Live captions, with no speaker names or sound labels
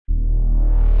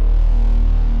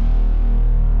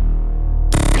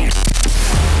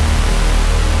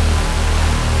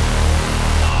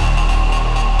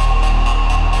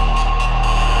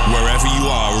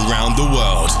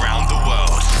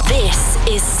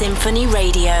Symphony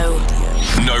Radio.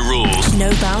 No rules.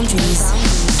 No boundaries.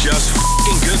 Just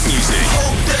f***ing good music.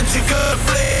 Hope that you could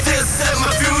play this at my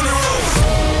funeral.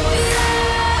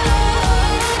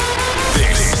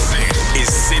 This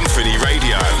is Symphony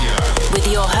Radio. With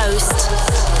your host,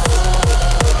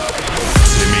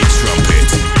 Timmy Trumpet.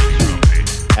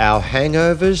 Our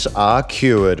hangovers are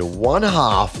cured. One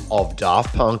half of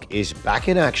Daft Punk is back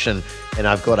in action, and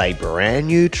I've got a brand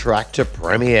new track to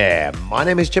premiere. My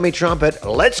name is Timmy Trumpet.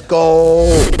 Let's go!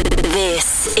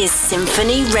 This is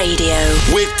Symphony Radio.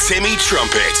 With Timmy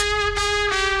Trumpet.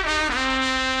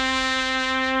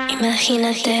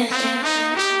 Imagínate,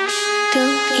 tú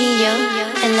y yo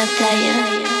en la playa,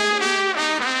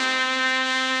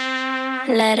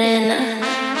 la arena,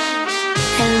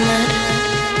 el mar,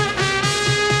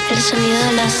 el sonido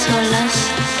de las olas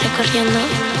recorriendo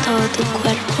todo tu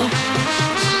cuerpo.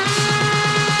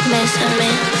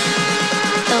 Bésame,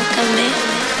 tócame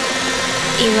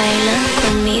y baila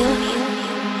conmigo.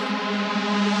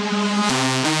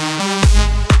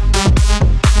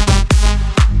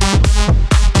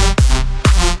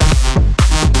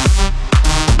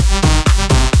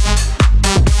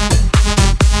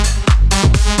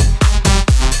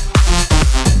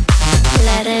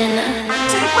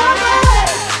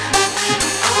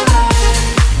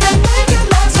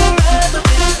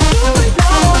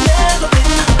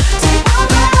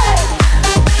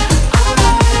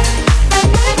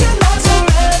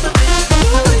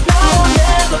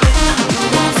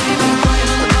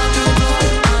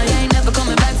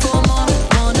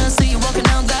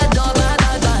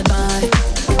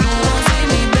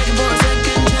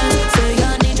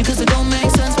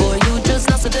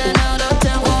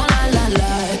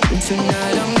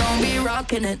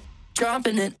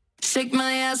 Dropping it, shake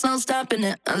my ass, I'm stopping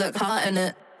it. I look hot in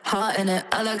it, hot in it.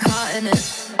 I look hot in it.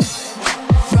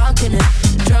 Rocking it,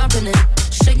 dropping it,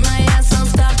 shake my ass, I'm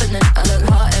stopping it. I look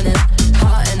hot in it,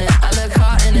 hot in it. I look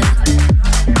hot in it.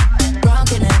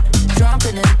 Rocking it,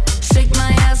 dropping it, shake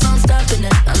my ass, I'm stopping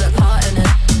it. I look hot in it,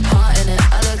 hot in it.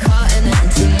 I look hot in it.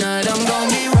 Tonight I'm gonna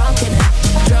be rocking it,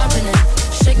 dropping it,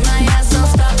 shake my ass, I'm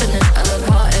stopping it. I look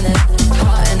hot in it,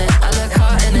 hot in it. I look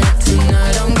hot in it.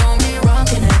 Tonight I'm gonna be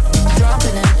rocking it.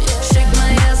 Dropping it, shake my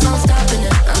ass, I'm stopping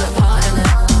it. I look hot in it,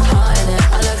 hot in it.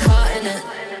 I look hot in it.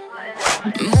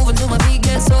 Moving till my feet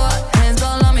get sore, hands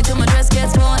all on me till my dress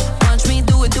gets torn. Watch me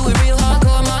do it real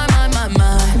hardcore. My.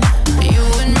 You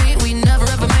and me, we never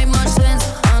ever made much sense.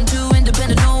 I'm too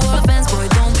independent, no offense. Boy,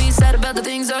 don't be sad about the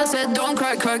things I said. Don't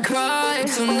cry.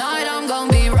 Tonight I'm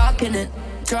gonna be rocking it,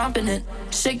 dropping it,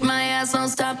 shake my ass, I'm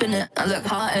stopping it. I look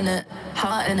hot in it,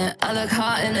 hot in it. I look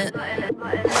hot in it.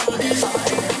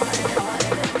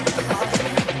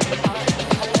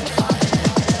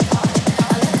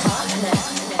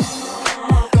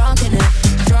 Rocking it,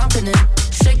 dropping it,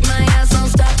 shake my ass, I'm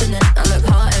stopping it. I look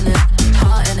hot in it,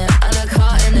 hot in it. I look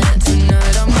hot in it.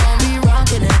 Tonight I'm gonna be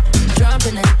rocking it,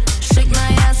 dropping it, shake my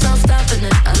ass, I'm stopping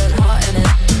it. I look hot in it,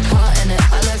 hot in it.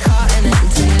 I look hot in it.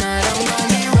 Tonight I'm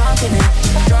gonna be rocking it,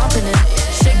 dropping it,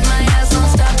 shake my ass, I'm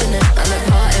stopping it. I look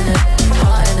hot in it,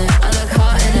 hot in it. I look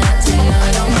hot in it.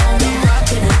 Tonight I'm gonna be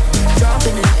rocking it,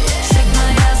 dropping it, shake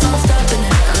my ass, I'm stopping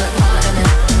it. I look hot in it,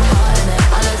 hot in it.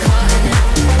 I look hot in it.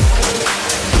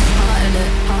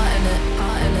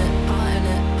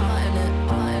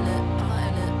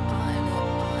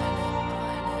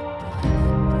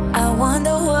 I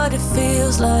wonder what it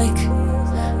feels like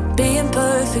being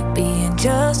perfect, being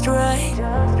just right.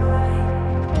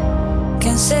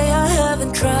 Can't say I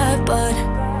haven't tried, but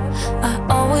I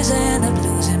always end up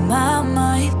losing my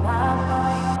mind.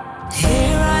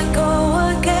 Here I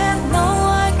go again. No,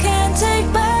 I can't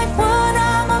take back what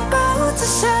I'm about to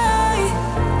say.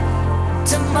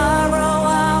 Tomorrow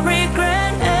I'll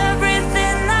regret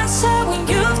everything I said when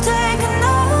you've taken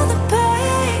all the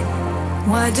pain.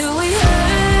 Why do we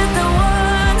hurt the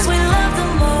ones we love the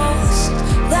most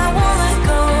that won't let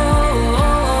go?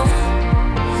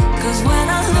 'Cause when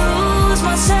I lose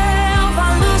myself, I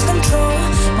lose control.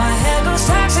 My head goes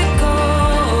toxic.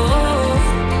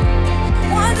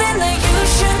 One thing that you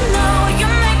should know, you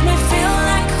make me feel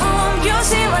like home. You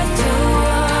see right through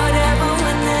whatever,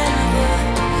 whenever.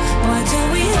 Why do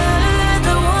we hurt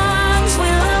the ones we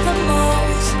love the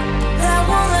most that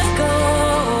won't let go?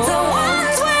 The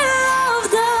ones we love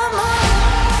the most.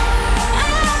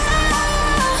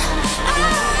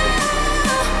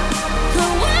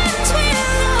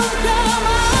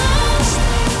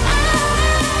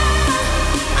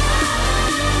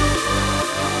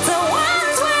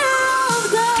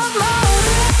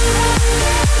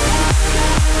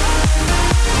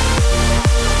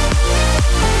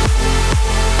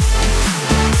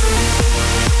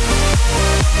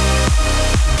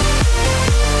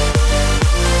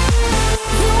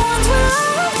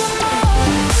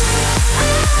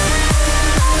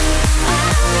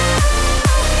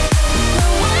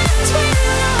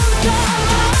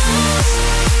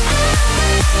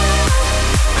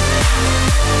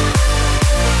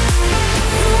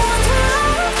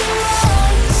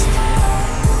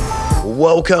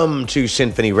 Welcome to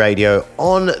Symphony Radio.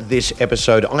 On this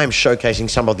episode, I am showcasing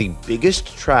some of the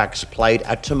biggest tracks played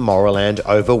at Tomorrowland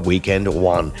over Weekend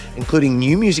 1, including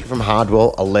new music from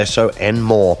Hardwell, Alesso, and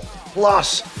more.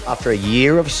 Plus, after a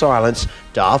year of silence,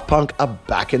 Daft Punk are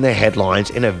back in the headlines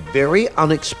in a very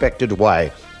unexpected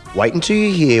way. Wait until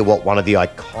you hear what one of the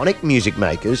iconic music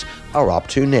makers are up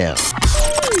to now.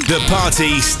 The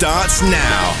party starts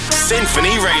now.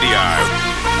 Symphony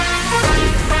Radio.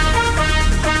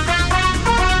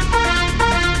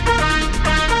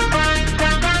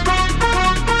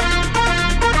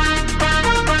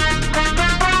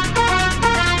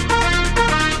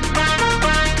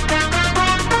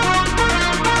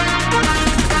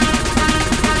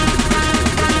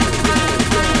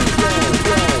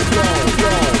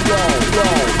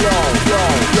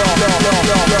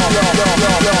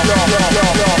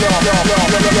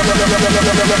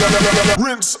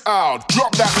 Rinse out,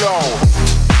 drop that low.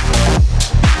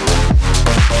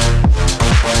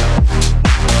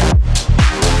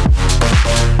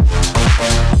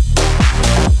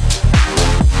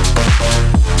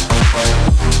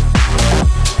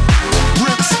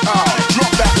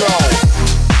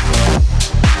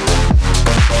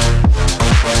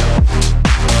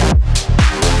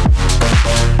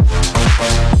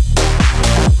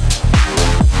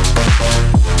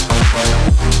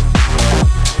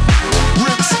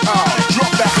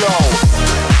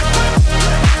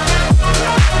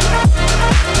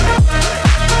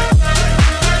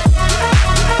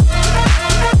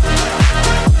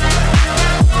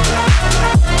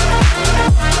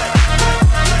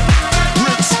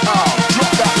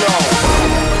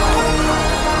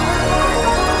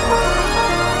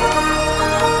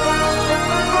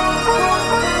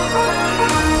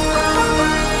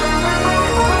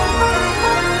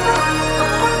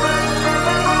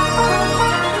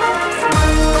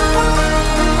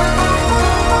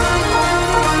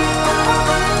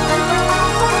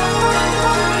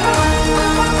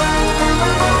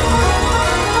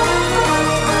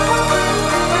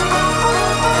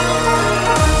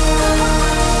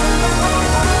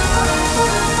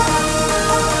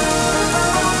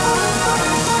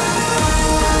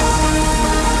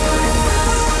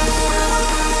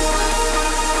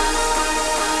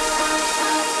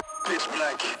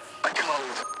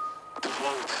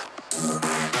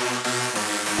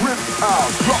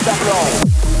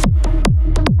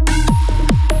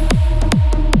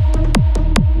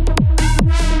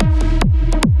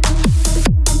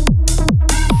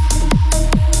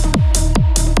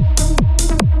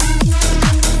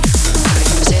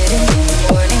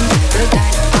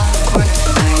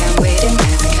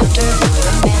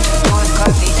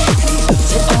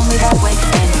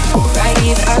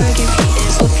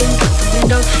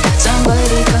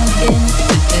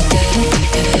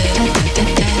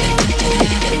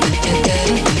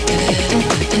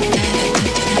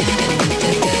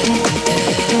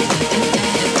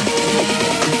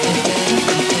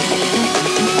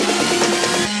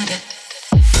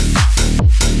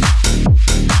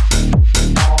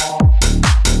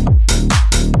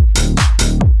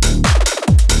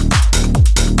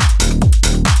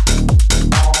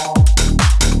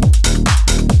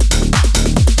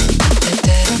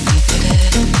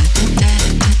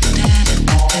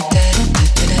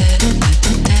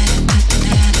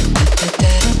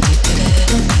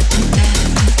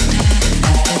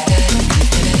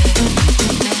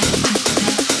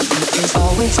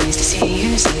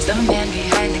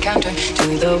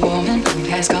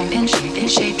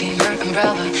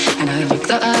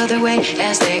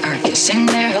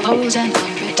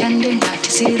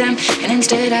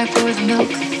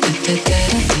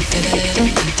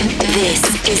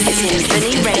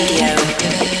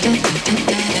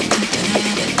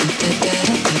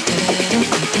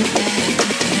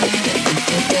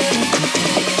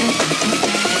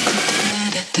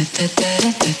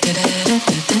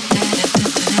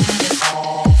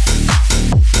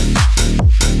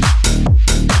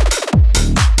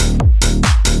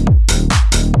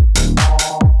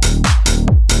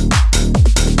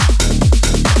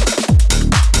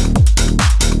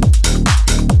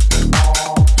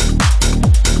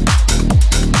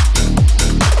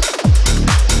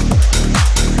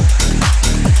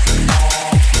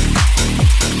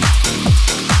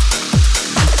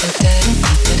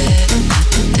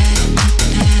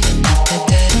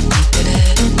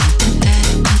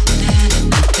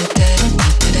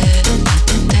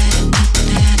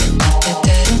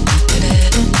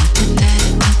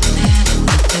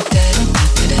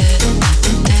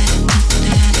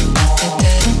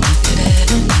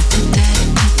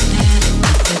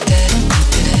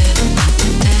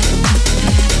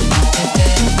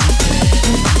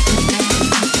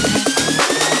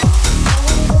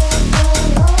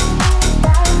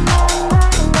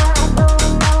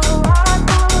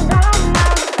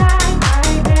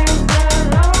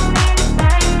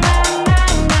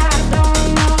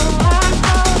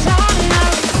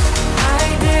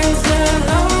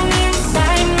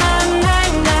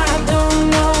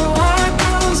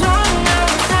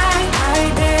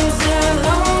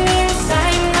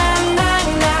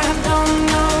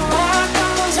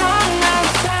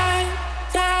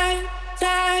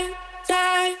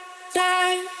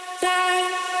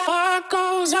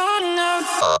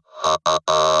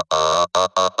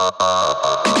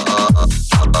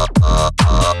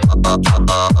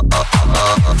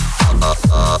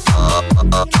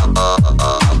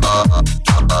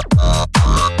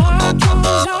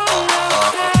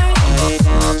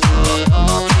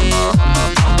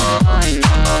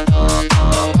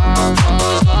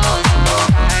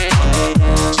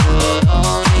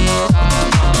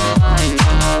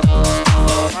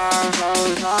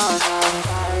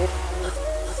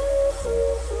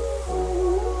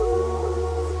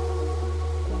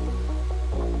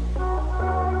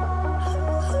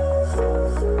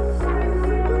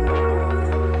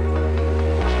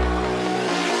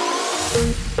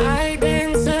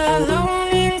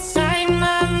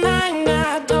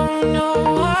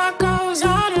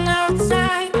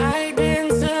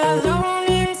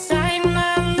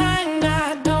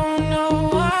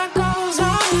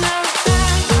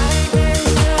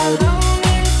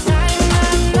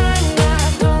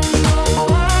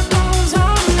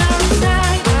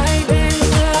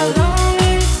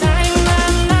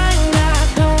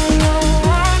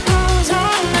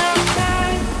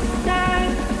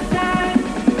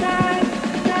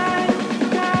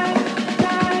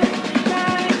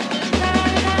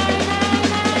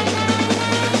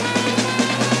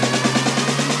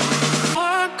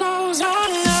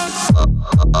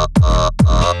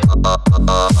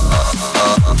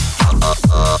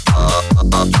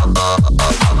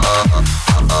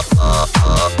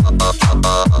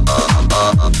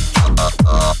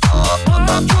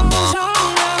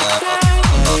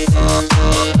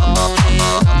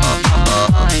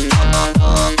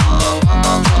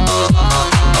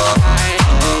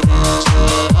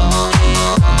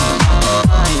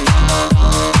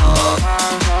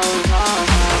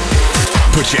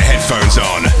 headphones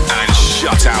on and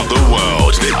shut out the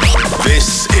world.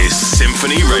 This is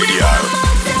Symphony Radio.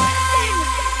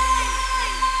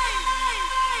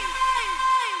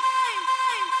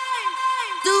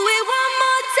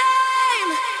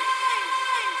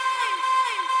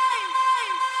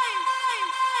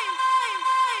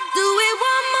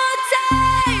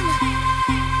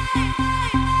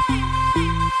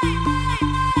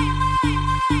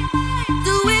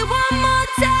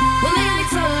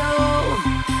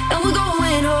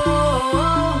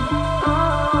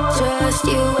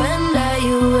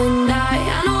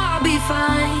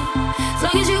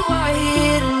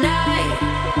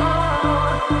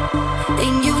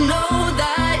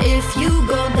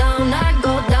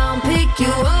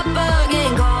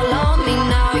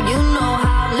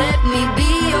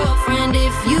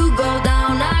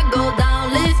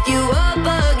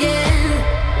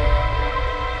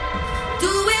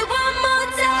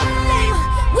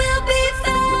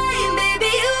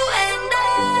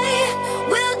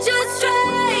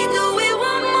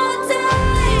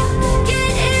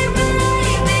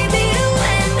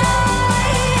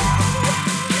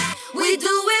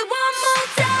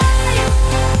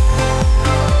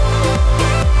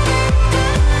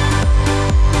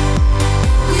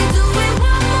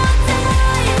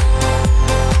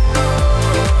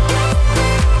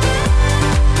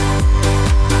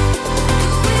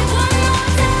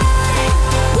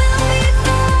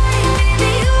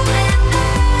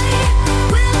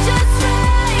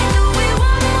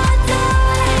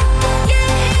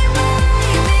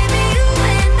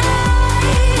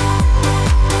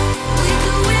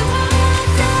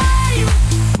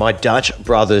 My Dutch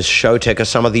brothers Showtek are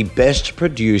some of the best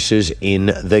producers in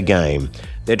the game.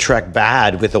 Their track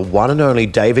Bad with the one and only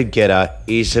David Guetta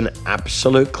is an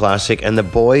absolute classic, and the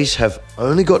boys have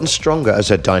only gotten stronger as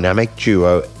a dynamic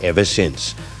duo ever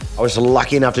since. I was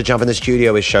lucky enough to jump in the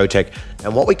studio with Showtek,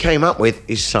 and what we came up with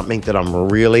is something that I'm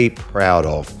really proud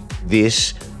of.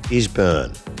 This is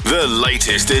Burn. The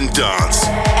latest in dance.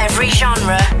 Every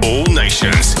genre. All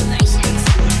nations.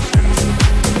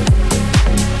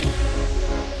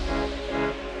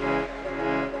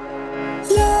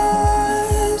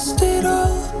 Lost it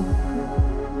all.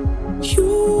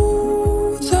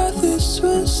 You thought this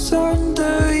was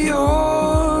under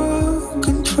your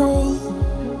control.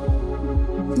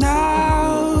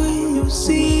 Now you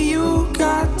see you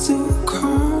got too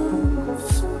comfortable.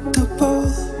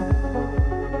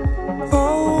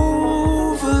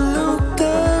 Overlook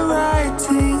the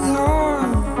writing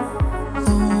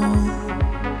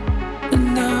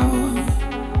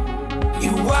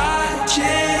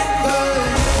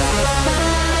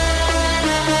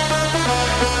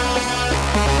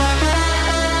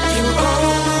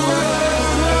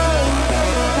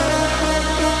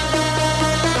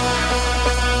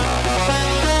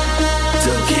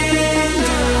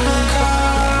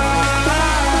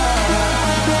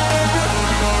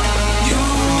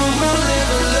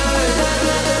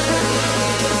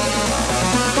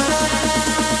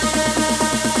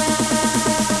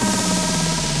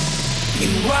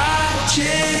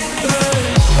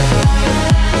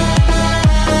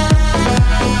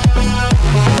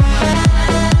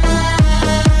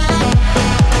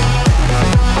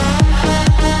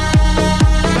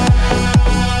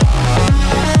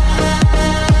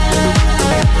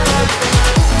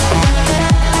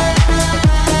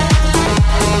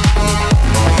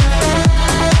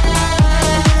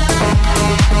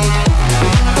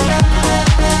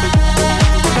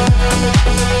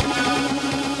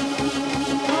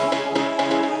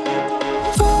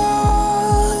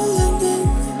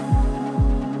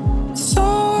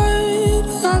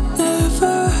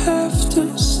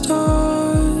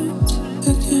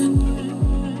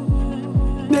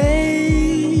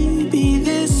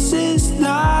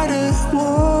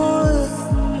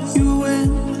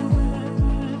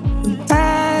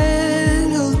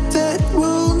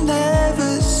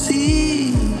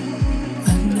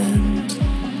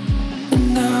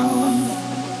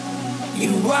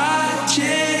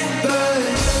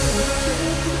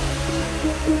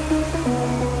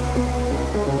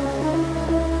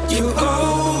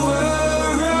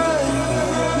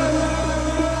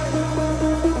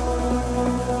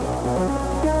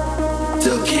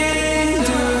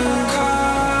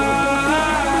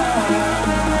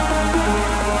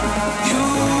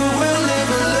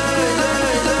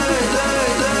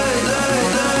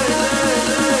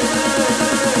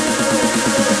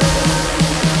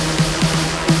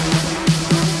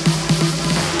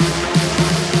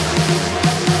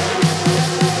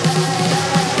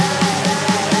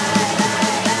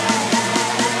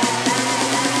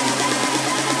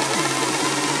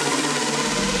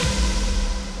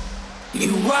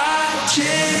You watch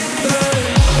it burn.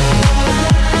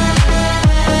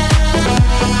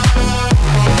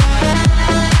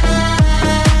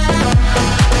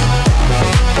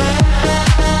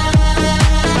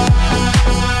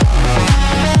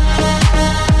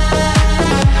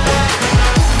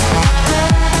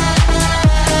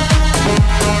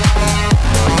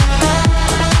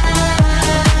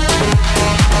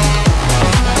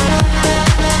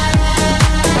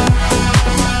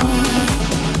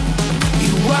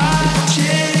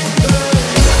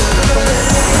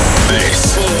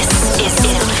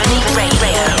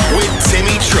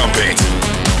 Trumpet.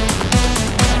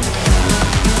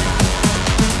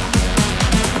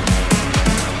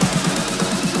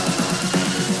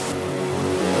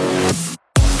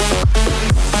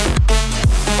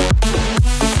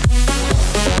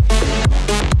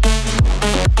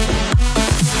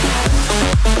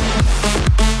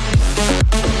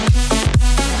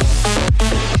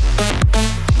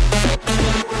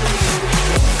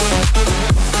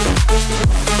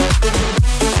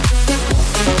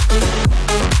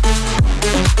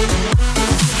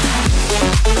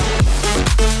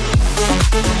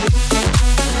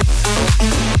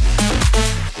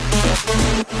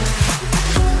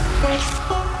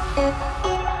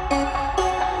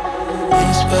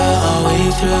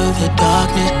 Through the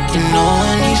darkness, and no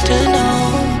one needs to know.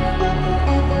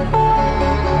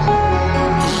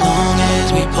 As long as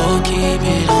we both keep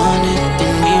it honest,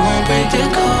 then we won't break the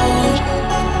code.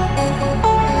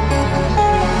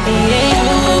 Yeah,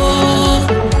 you,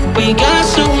 we got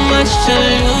so much to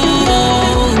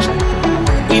lose.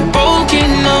 We've broken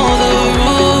all the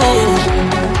rules.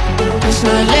 Let's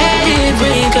not let it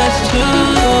break us too.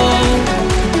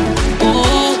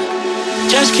 Ooh,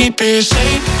 just keep it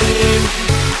safe, baby.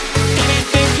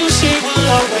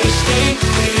 Always stay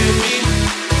with me.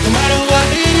 No matter what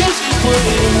it is what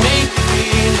it'll make me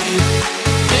live.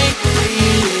 Make me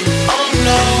live. Oh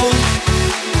no,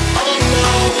 oh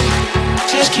no.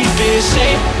 Just keep it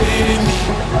safe with me.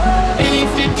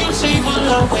 Anything you say will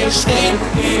always stay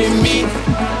with me.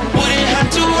 Wouldn't have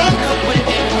to run away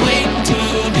and wait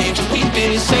too late. Just keep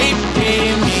it safe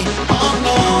with me. Oh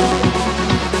no,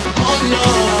 oh no.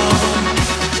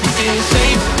 Keep it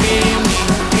safe with me,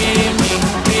 with me,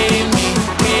 with me.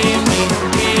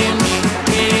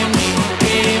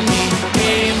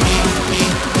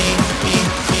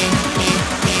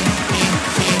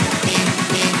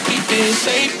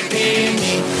 Safe in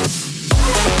me.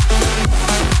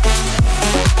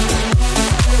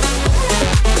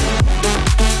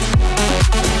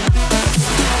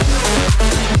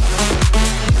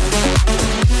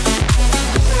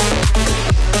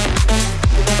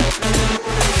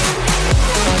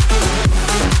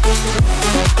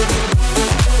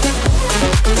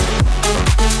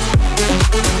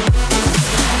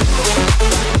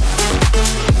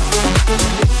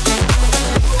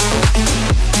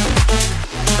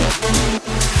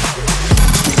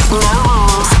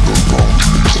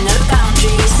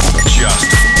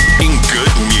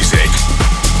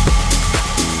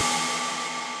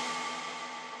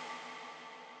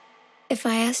 If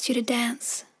I asked you to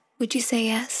dance, would you say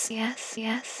yes? Yes,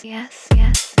 yes, yes,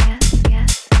 yes, yes,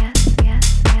 yes, yes,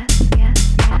 yes, yes,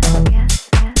 yes,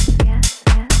 yes,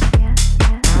 yes.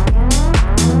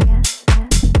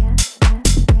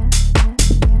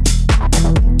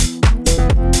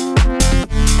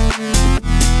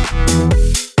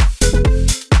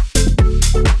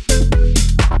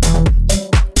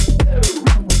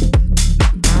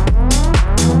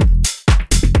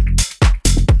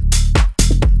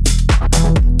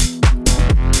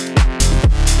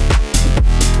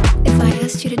 If I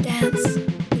asked you to dance,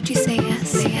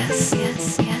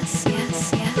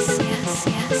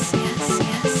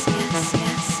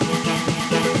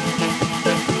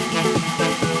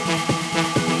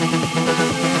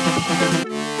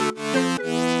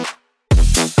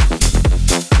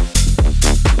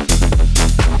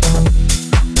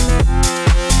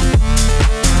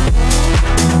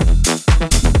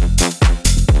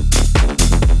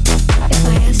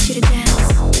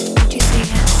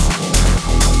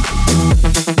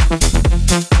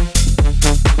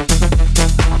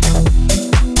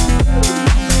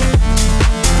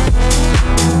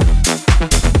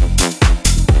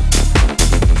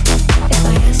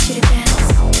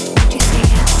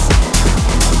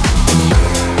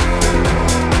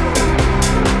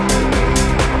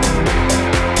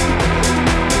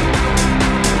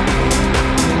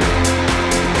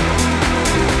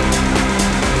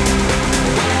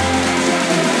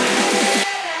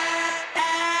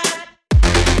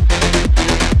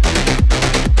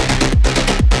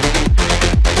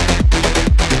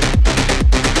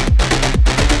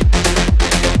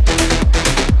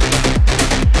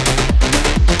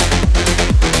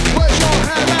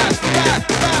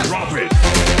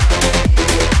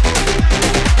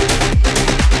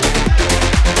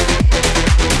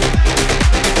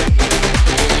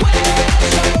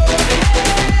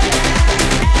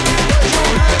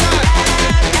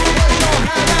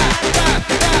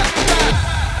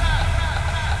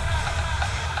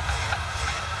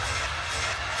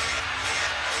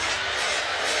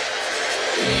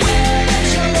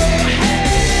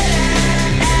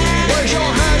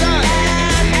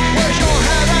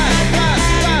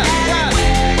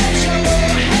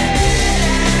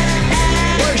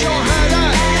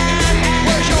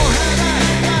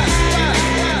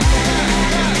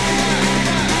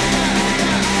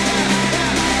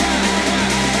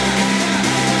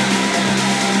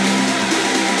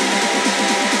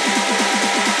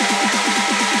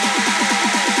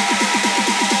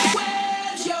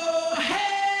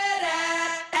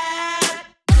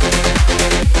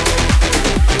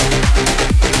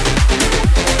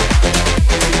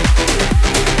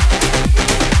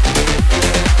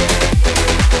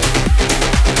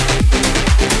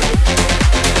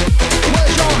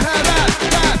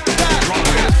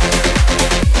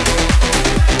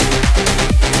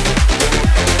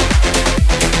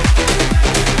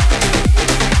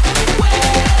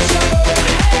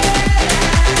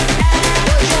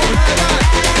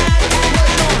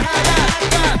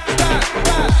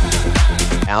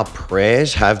 Our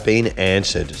prayers have been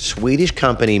answered. Swedish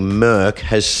company Merck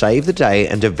has saved the day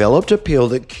and developed a pill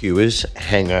that cures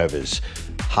hangovers.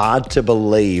 Hard to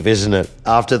believe, isn't it?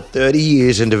 After 30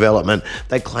 years in development,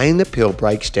 they claim the pill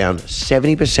breaks down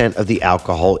 70% of the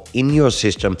alcohol in your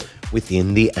system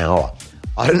within the hour.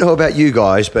 I don't know about you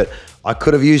guys, but I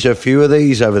could have used a few of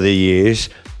these over the years.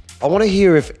 I want to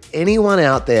hear if anyone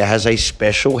out there has a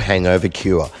special hangover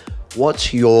cure.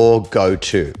 What's your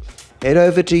go-to? Head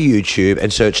over to YouTube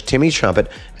and search Timmy Trumpet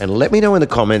and let me know in the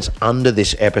comments under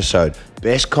this episode.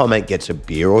 Best comment gets a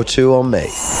beer or two on me.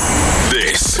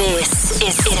 This is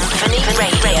Symphony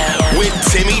Radio with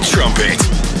Timmy Trumpet.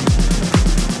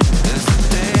 As the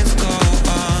days go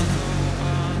on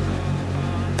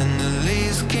and the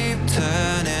leaves keep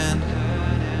turning,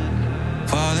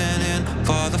 falling in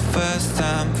for the first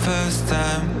time,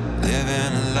 living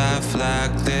a life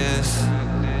like this.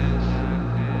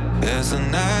 As the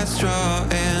nights draw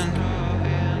in,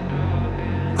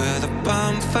 with a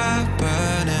bonfire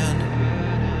burning,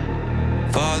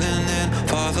 falling in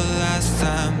for the last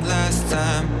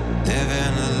time,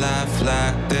 living a life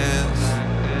like this.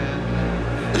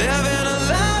 Living a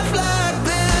life like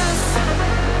this.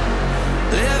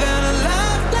 Living a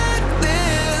life like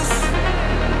this.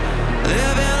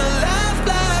 Living a life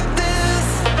like this.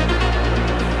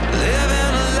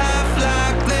 Living a life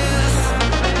like this.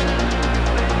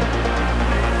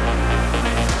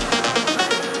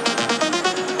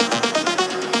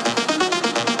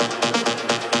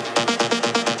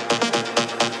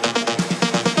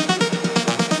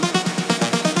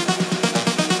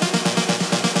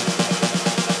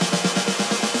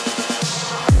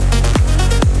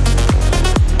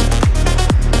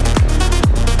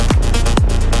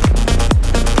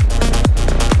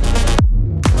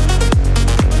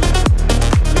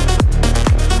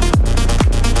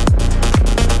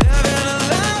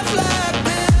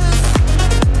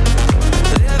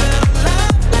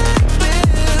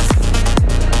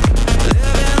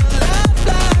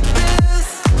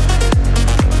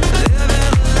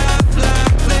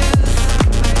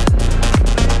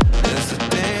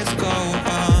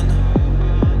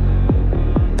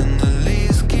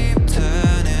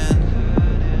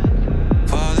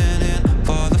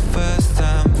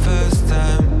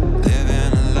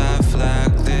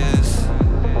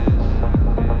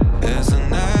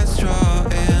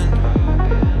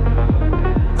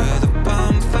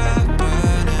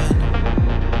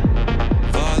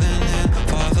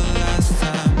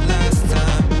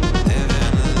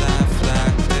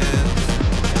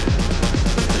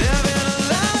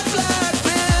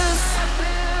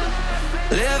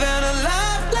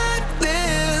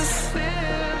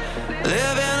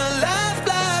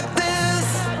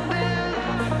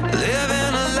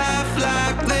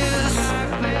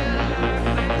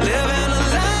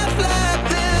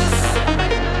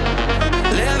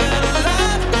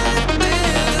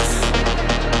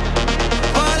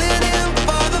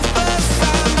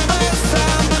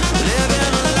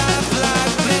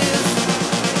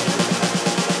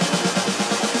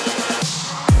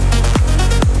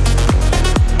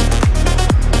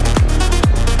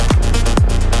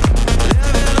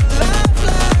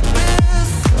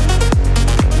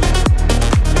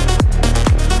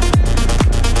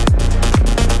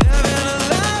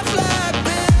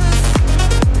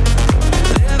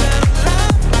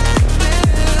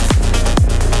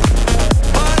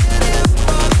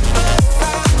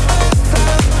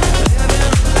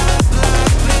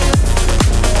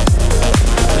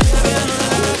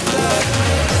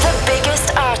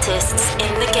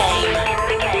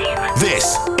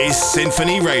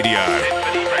 Symphony Radio.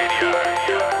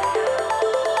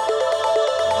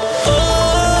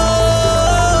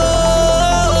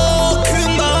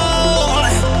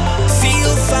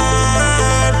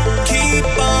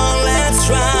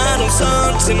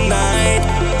 Tonight,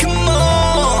 come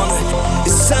on,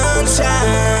 it's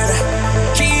sunshine.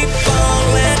 Keep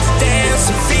on, let's dance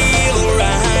and feel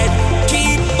alright.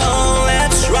 Keep on,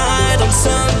 let's ride on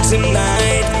sun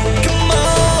tonight. Come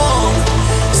on,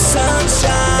 sunshine.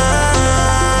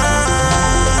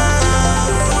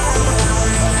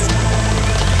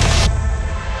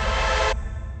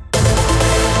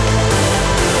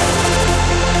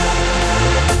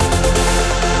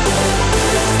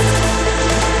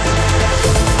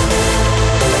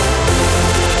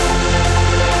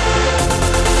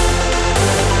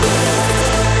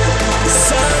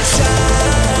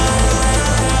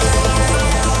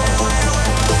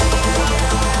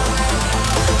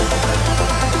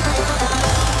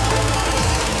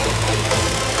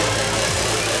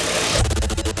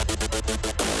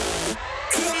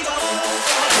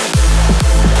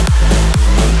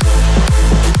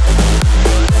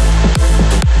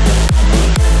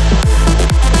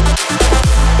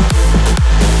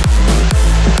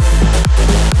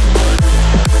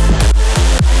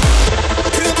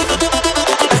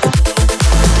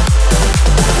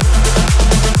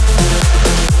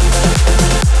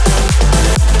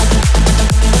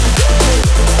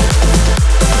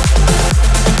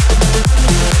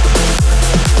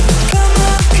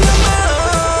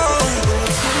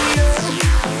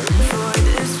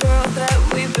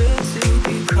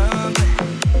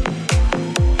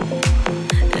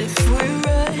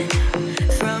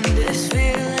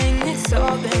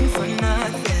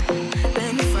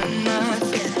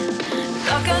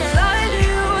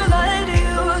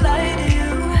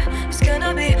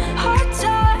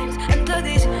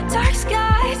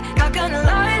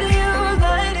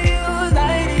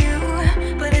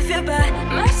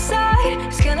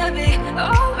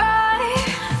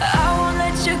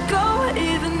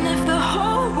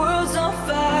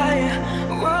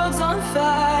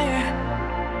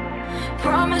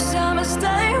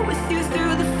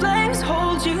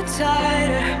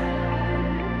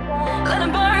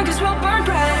 will burn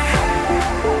brighter.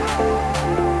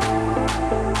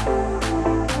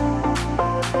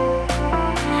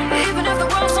 Even if the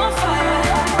world's on fire.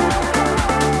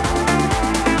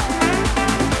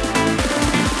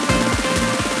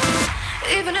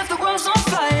 Even if the world's on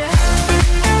fire.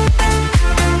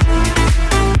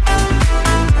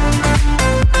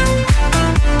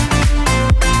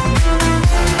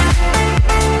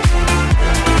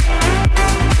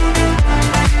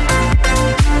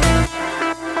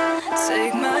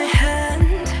 Take my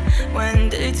hand when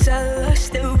they tell us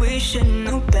that we should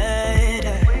know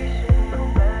better.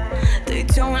 They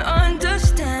don't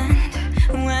understand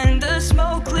when the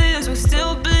smoke clears, we'll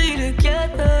still be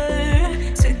together,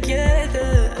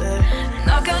 together.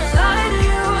 Not gonna lie to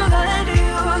you, lie to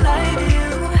you, lie to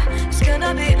you. It's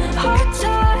gonna be hard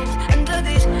times under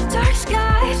these dark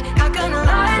skies. Not gonna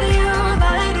lie to you,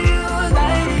 lie to you,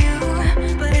 lie to you.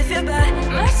 But if you're by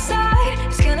my side,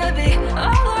 it's gonna be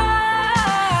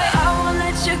alright. I won't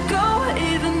let you go,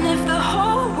 even if the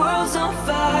whole world's on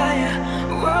fire,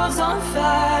 world's on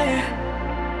fire.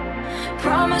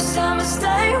 Promise I'ma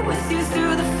stay with you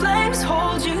through the flames,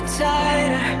 hold you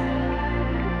tighter.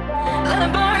 Let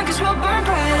it burn, cause we'll burn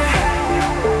brighter.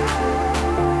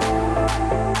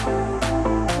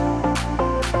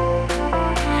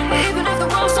 Even if the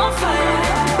world's on fire.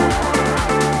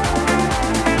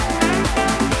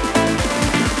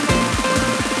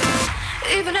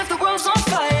 Even if the world's on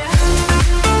fire.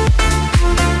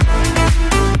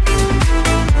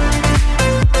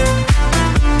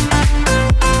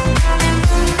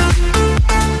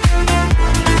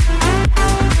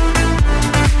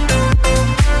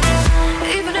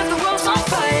 Even if the world's on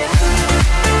fire.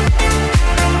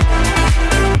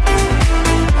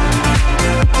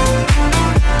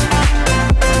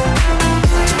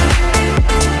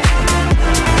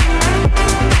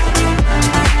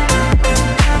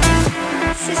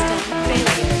 System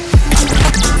failure.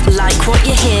 Like what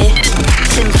you hear?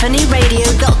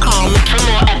 SymphonyRadio.com for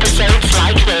more episodes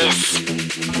like this.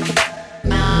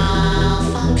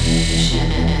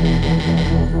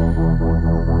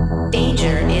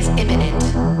 Danger is imminent.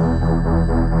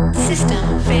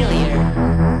 System failure.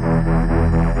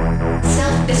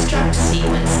 Self-destruct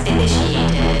sequence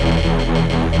initiated.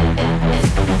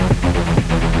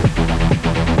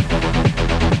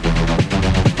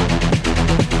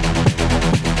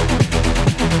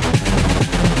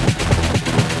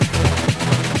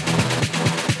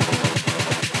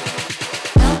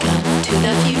 Welcome to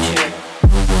the future.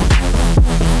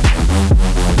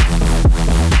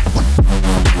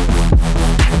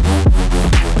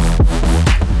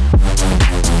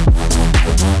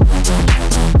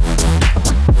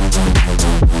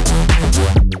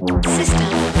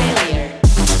 System failure.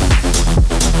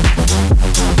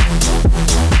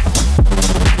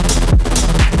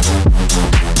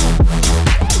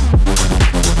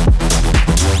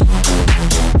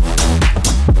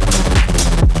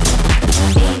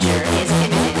 Danger is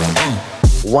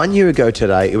imminent. 1 year ago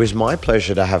today, it was my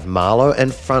pleasure to have Marlo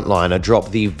and Frontliner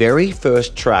drop the very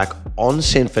first track on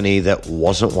Symphony that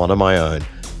wasn't one of my own.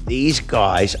 These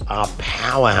guys are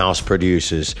powerhouse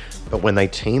producers, but when they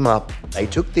team up, they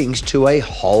took things to a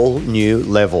whole new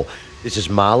level. This is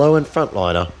Marlo and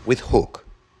Frontliner with Hook.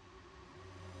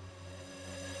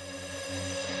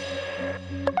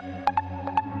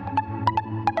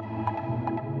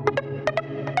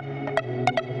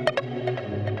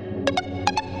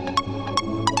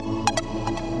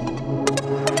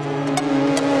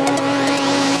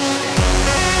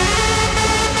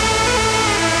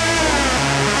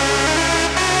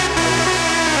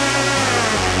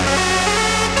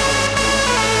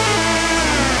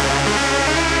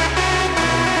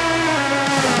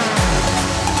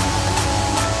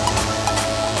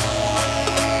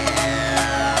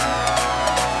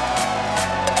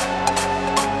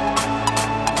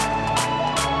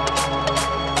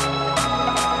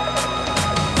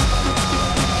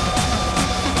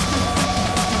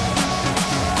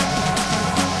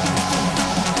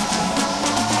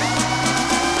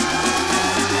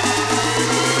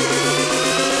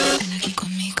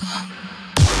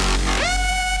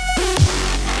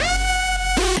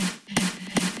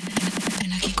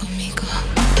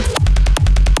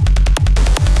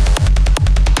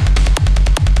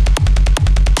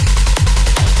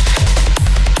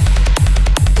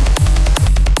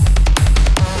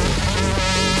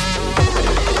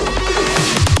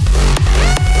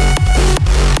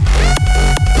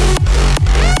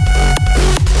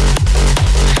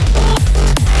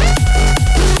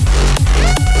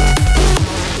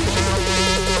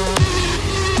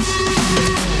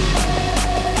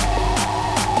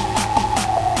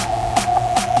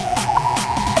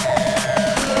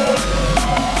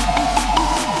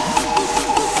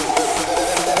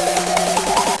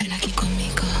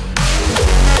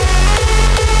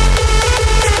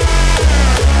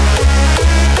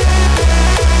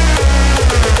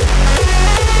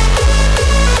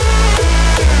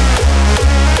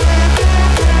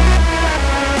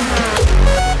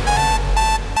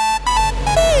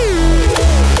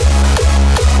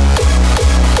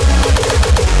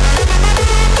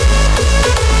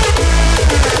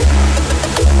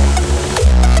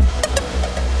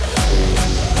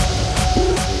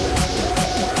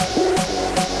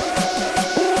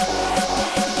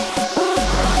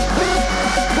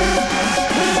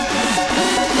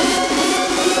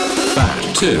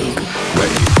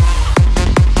 wave.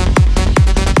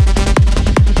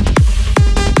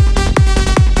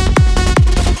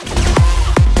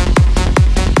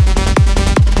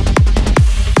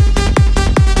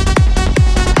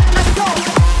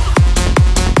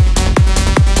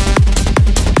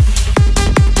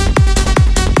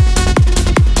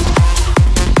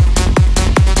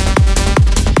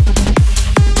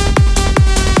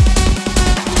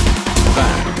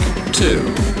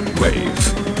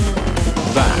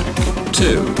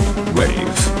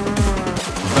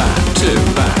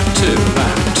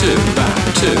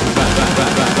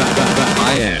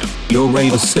 I am your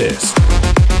rave assist.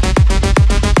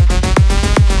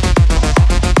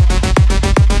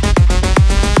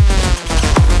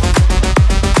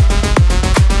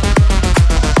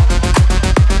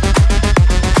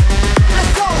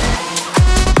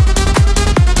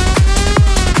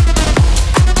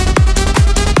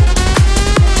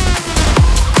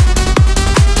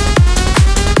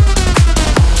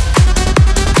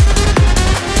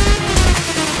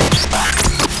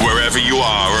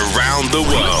 The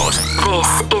world.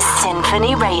 This is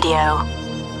Symphony Radio.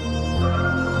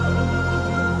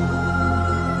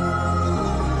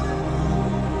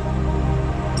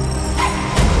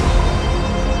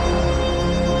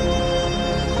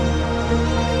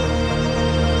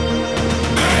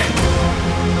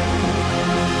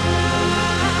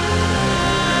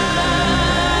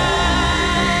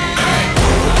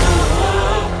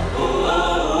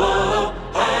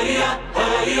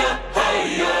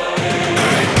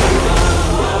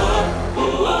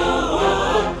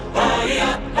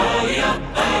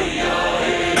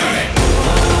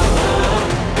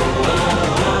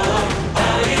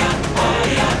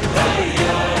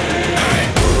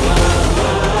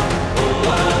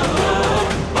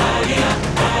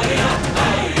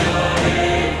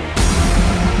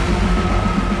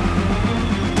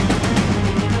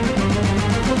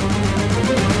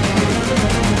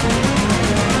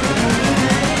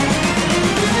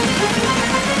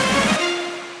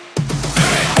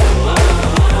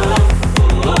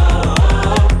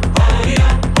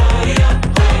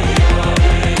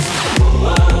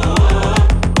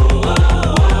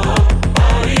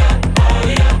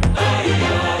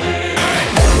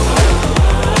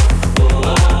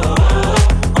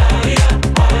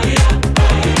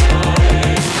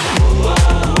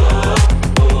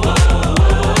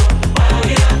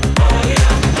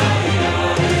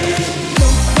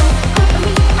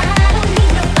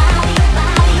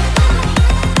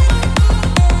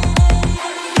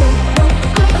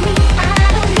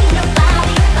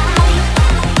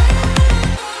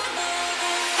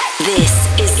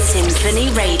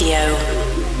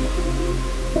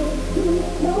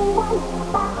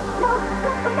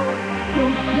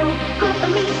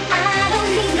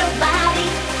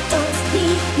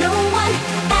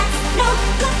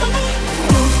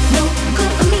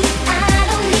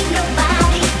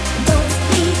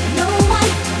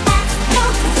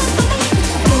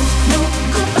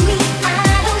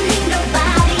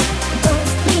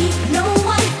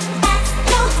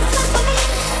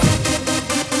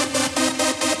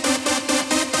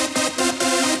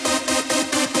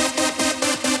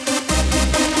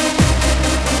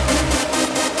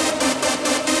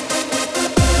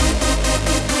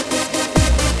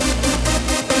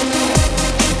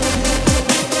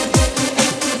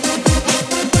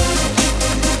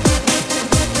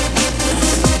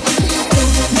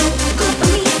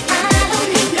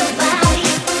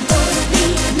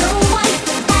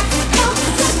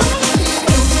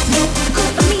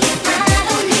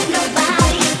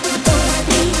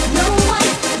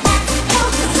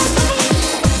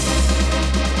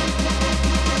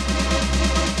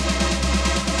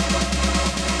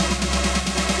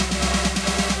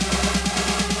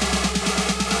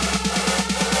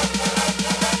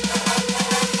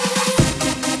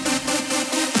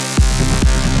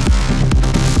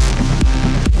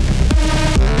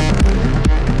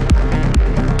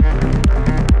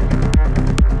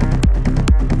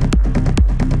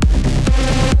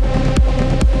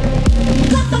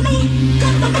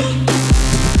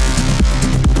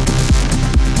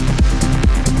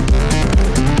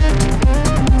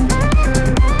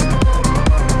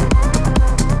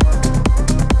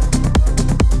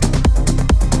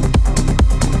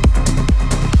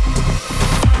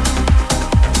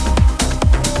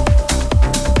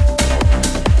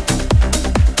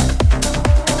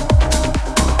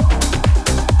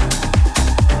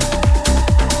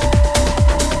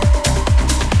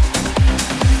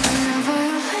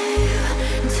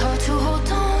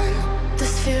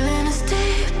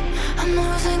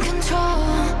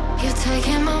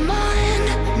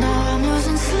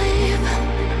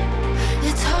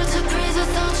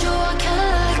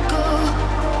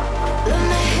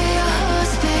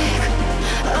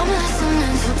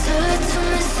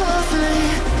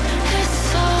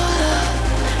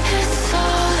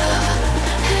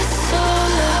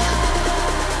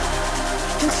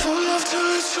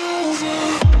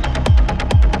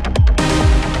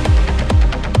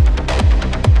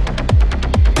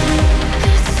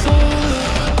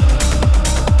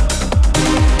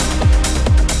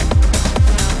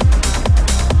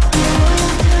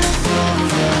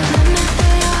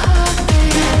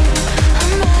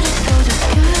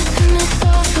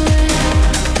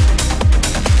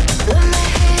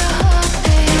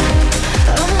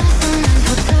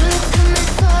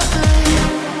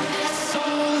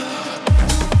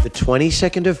 The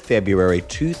 22nd of February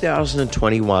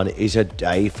 2021 is a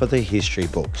day for the history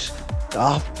books.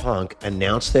 Daft Punk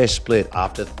announced their split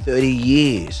after 30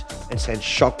 years and sent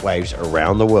shockwaves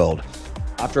around the world.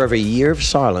 After over a year of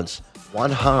silence,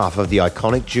 one half of the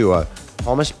iconic duo,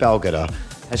 Thomas Belgeder,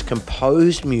 has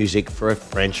composed music for a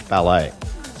French ballet.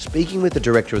 Speaking with the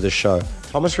director of the show,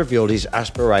 Thomas revealed his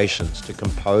aspirations to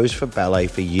compose for ballet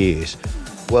for years,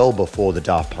 well before the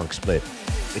Daft Punk split.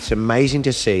 It's amazing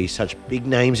to see such big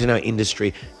names in our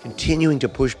industry continuing to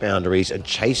push boundaries and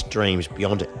chase dreams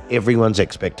beyond everyone's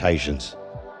expectations.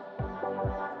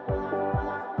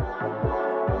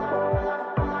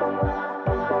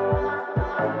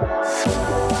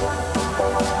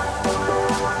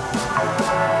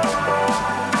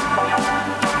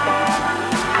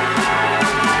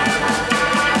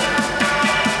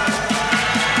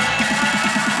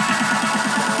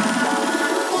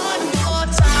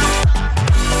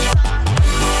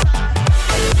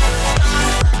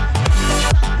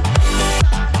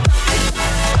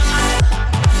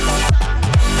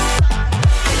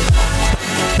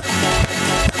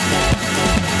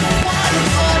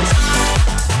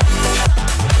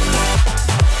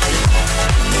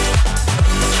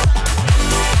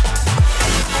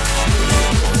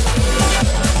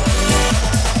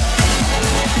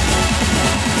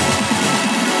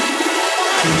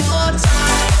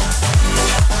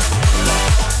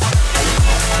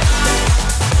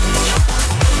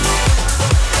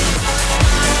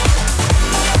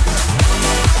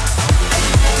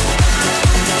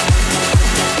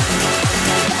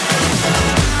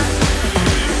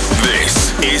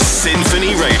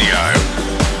 Symphony Radio.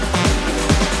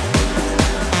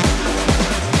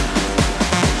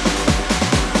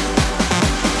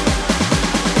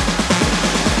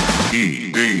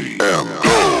 EDM.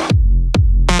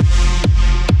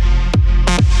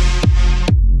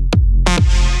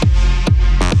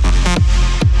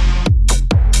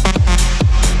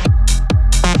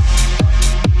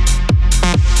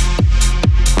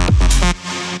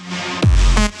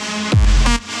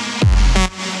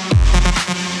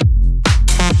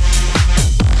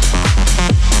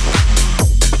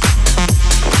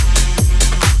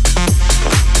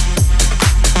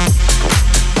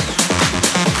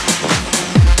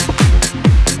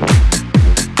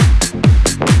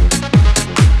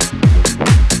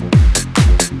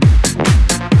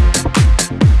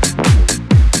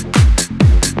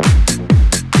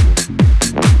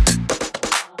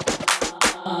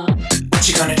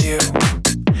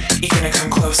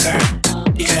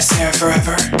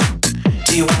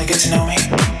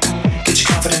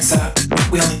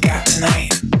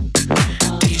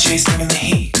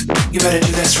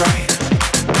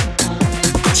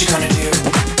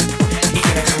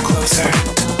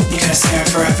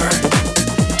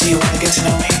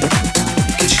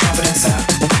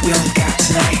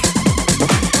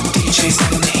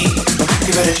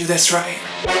 That's right.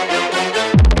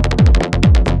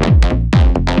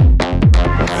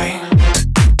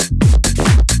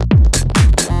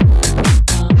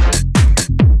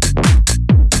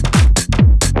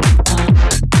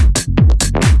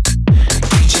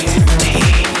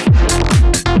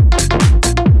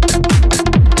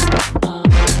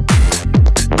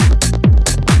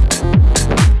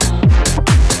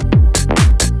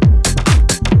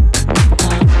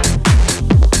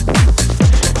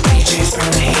 DJs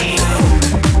bring the heat.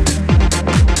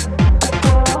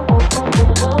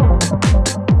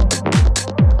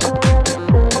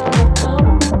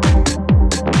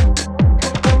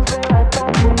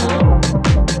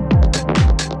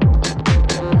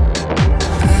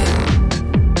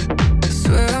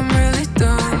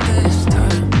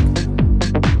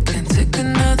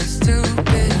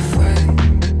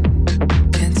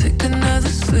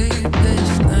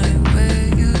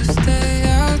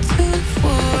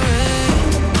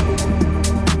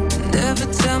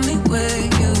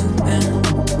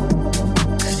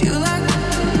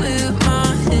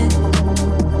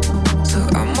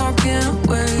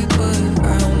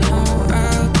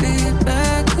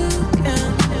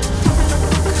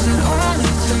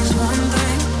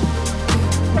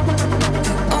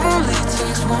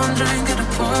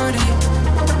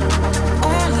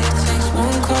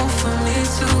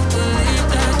 to believe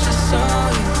that you're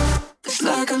sorry. It's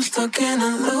like I'm stuck in a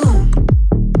loop.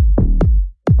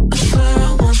 I swear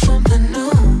I want something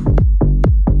new,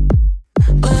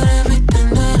 but everything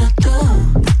that I do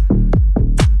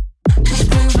just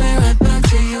brings me right back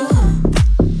to you.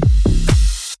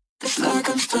 It's like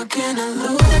I'm stuck in a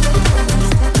loop.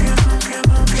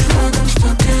 It's like I'm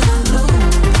stuck in a loop.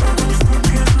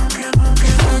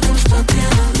 It's like I'm stuck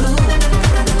in a loop.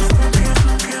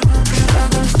 It's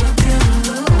like I'm stuck in a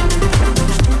loop.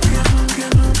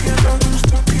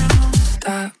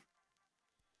 Stop.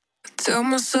 I tell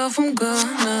myself I'm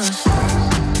gonna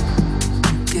stop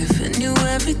giving you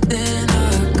everything I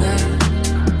got.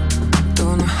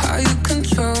 Don't know how you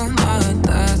control my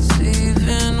thoughts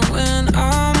even when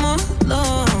I'm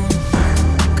alone.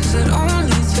 'Cause it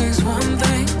only takes one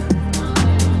thing.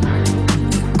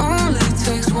 It only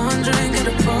takes one drink at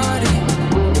a party.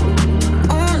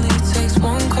 Only takes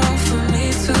one call for me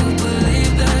to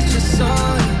believe that you're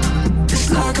sorry. It's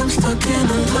like I'm stuck in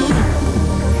a loop.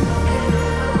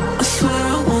 I swear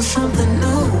I want something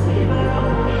new,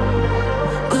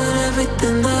 but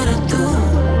everything that I do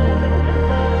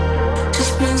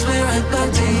just brings me right back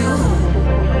to you.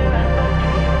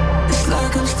 It's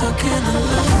like I'm stuck in a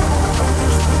loop.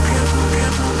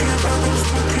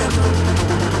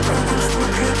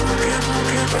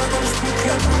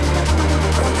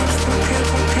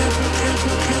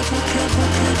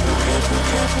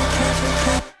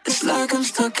 It's like I'm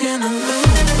stuck in a loop.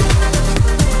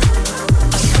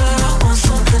 I swear I want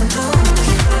something new,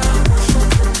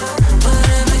 but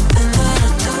everything that I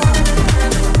do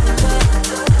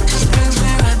just brings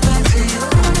me right back to you.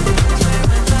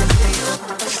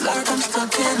 It's like I'm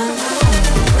stuck in a loop.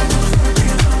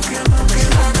 It's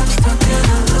like I'm stuck in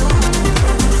a loop.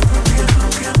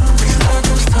 It's like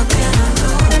I'm stuck in a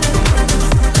loop.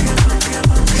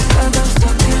 It's like I'm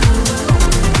stuck in a loop.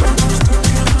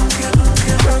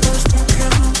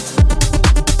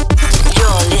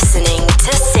 You're listening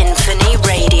to Symphony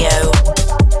Radio.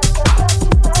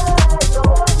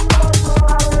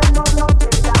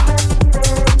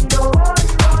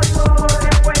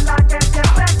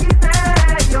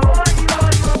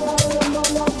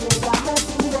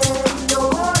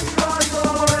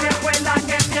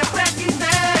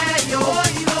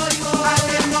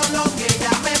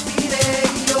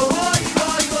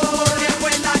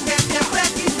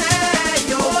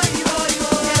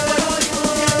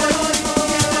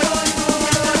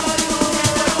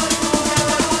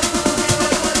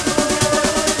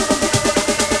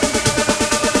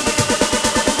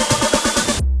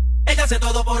 Ella hace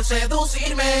todo por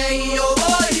seducirme y yo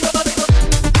voy.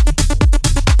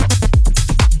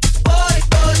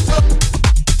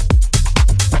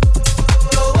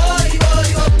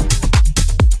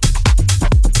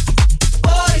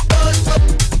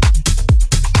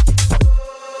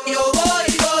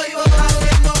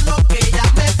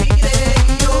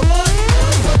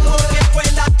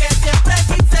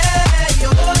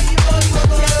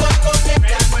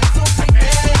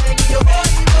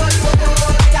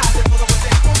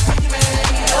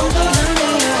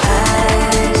 I'm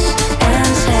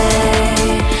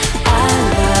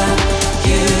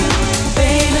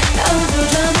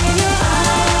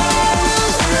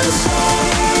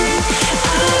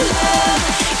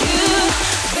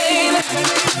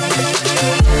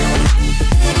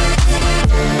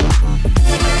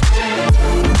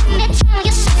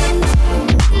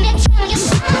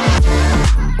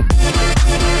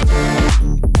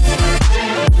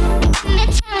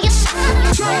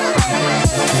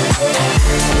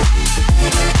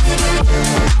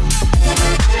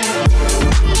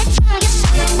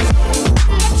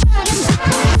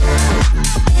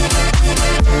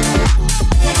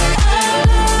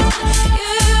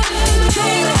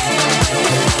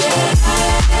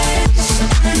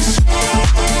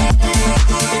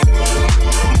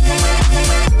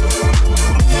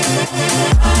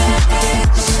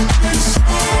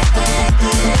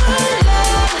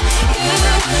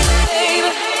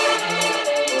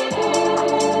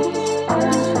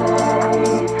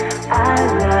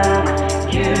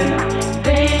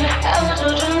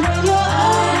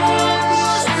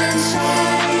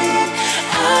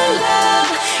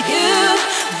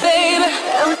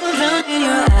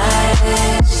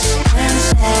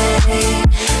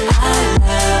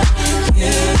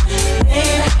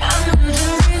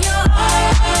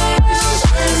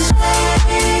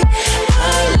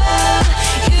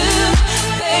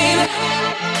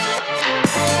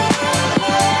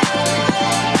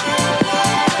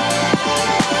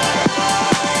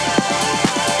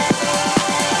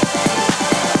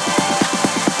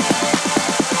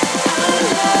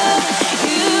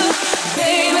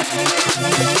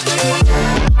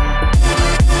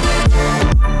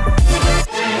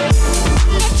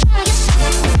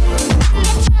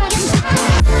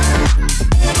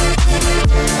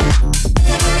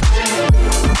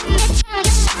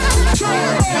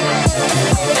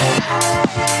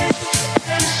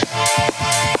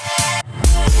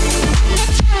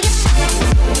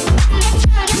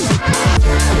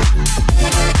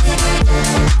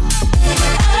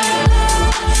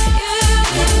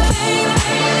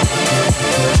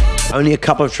Only a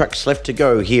couple of tracks left to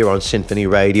go here on Symphony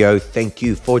Radio. Thank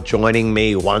you for joining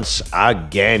me once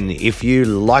again. If you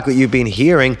like what you've been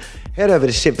hearing, head over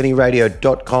to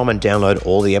symphonyradio.com and download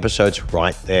all the episodes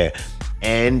right there.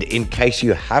 And in case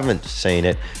you haven't seen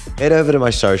it, head over to my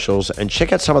socials and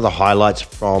check out some of the highlights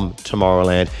from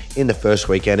Tomorrowland in the first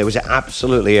weekend. It was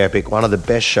absolutely epic. One of the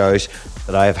best shows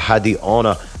that I have had the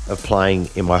honor of playing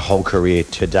in my whole career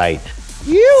to date.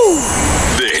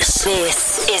 This is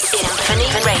Symphony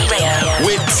Radio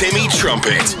with Timmy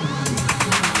Trumpet.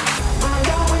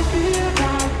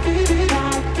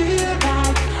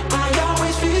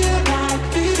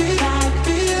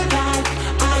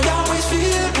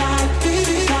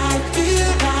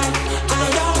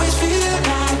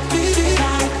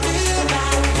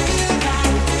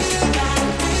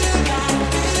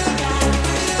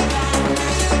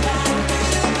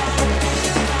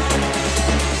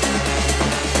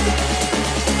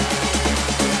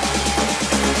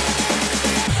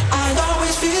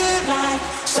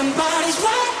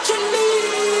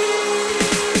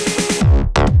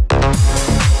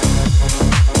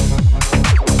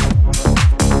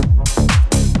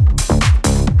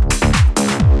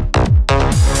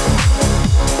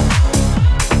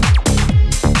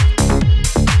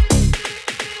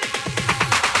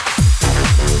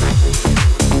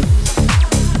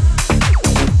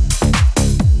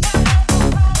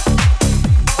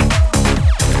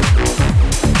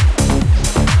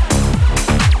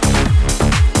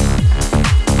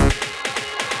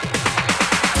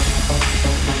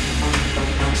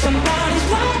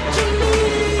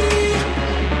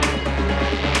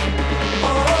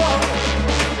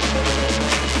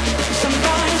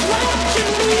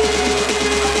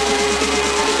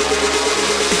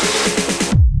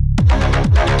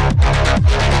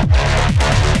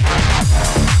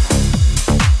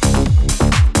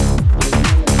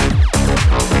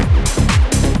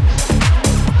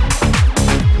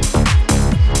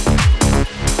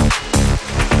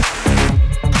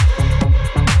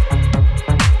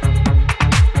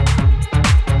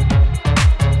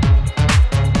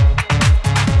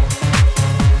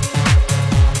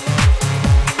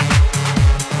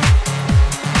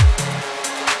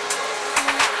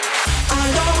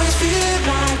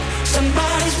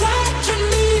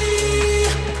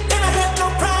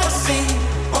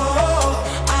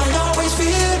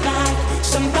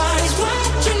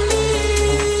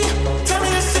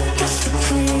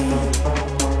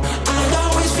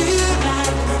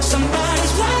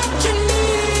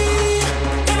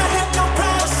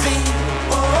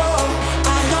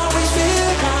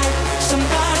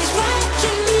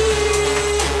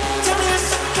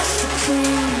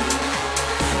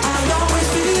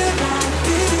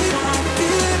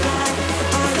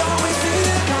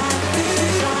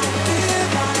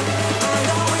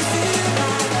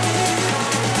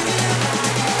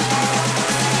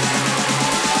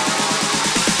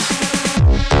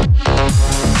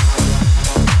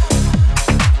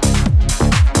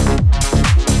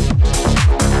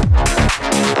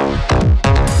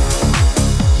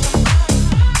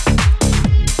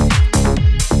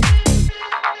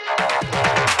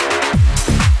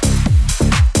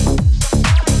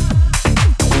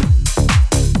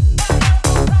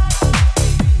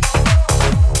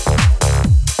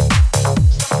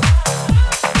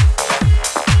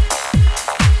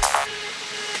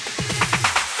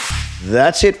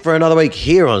 That's it for another week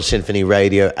here on Symphony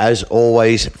Radio. As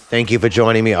always, thank you for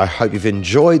joining me. I hope you've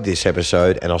enjoyed this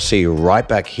episode, and I'll see you right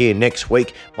back here next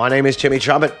week. My name is Timmy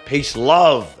Trumpet. Peace,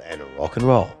 love, and rock and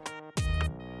roll.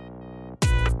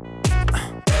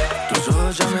 Tus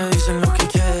ojos ya me dicen lo que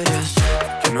quieres,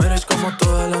 que no eres como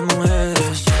todas las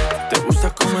mujeres. Te gusta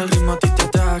como el ritmo a ti te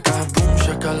ataca. Boom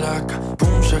shakalaka,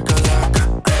 boom shakalaka.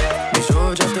 Mis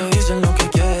ojos ya te dicen lo que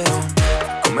quiero,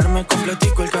 comerme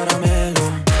completico el caramelo.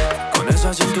 Con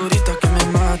esa cinturita que me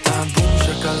mata. Boom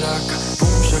shakalaka,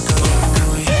 boom shakalaka.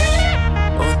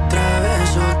 Otra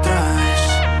vez,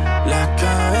 la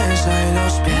cabeza y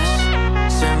los pies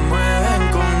se mueven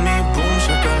con mi boom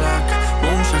shakalaka,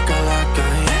 boom shakalaka.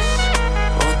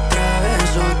 Otra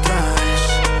vez,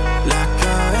 la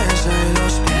cabeza y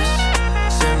los pies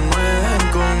se mueven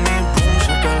con mi boom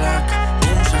shakalaka,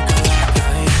 boom shakalaka.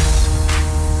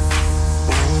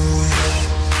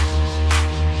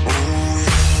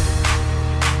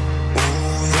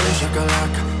 Boom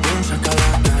shakalaka, boom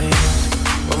shakalaka.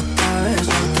 Otra vez,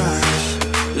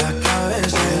 la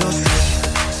cabeza y los pies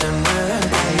se mueven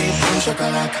con mi boom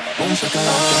shakalaka, boom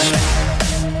shakalaka.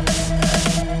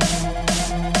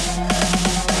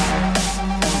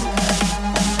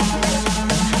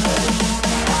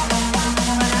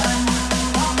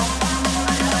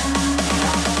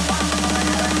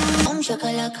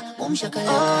 shakalaka, boom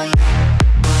shakalaka.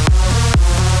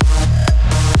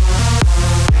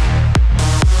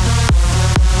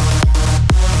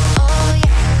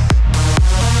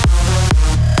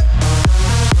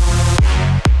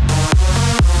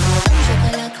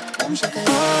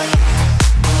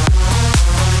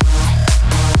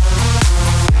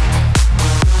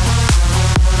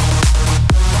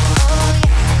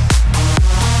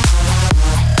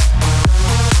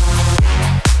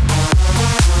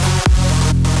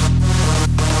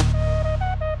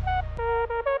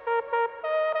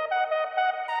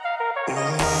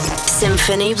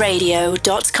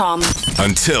 SymphonyRadio.com.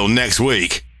 Until next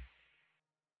week.